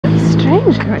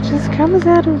ranger, it just comes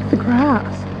out of the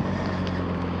grass.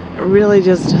 It really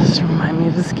just does remind me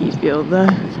of a ski field though,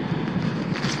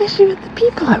 especially with the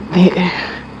people up there.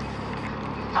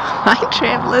 Hi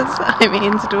travellers, I'm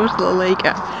Anne's daughter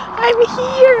Lalika. I'm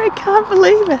here, I can't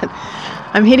believe it.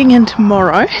 I'm heading in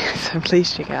tomorrow, so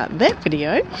please check out that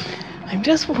video. I'm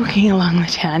just walking along the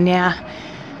town now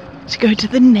to go to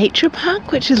the nature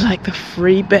park, which is like the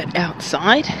free bit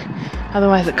outside.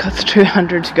 Otherwise it costs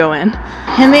 $200 to go in.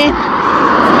 And then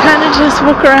kind of just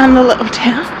walk around the little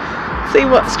town, see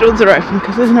what stalls are open,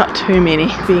 because there's not too many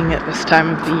being at this time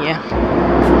of the year.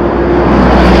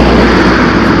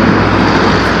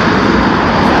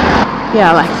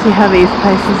 Yeah, I like to see how these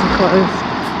places are closed.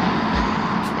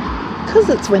 Because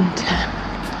it's winter.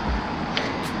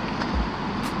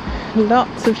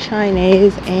 Lots of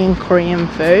Chinese and Korean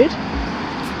food.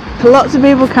 Lots of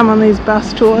people come on these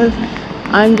bus tours.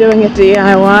 I'm doing a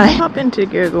DIY. Hop into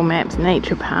Google Maps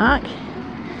Nature Park.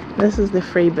 This is the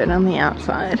free bit on the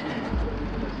outside.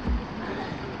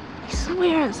 I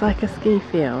swear it's like a ski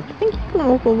field. I think you can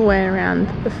walk all the way around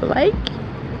this lake.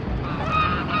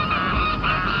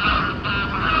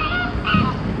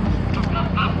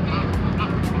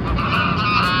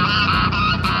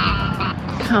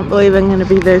 Can't believe I'm going to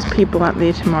be those people up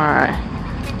there tomorrow.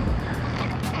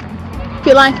 If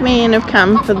you're like me and have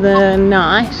come for the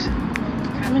night,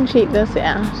 come and check this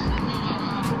out.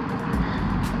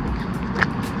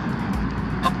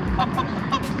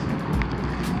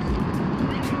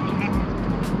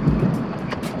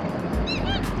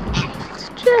 It's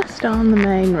just on the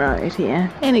main road here,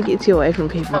 and it gets you away from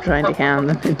people trying to hound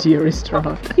them into your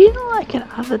restaurant. I feel like at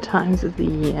other times of the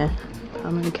year,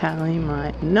 Pamukkale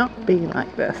might not be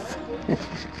like this.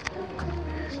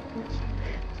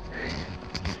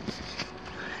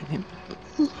 I'm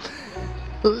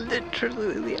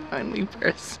literally the only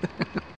person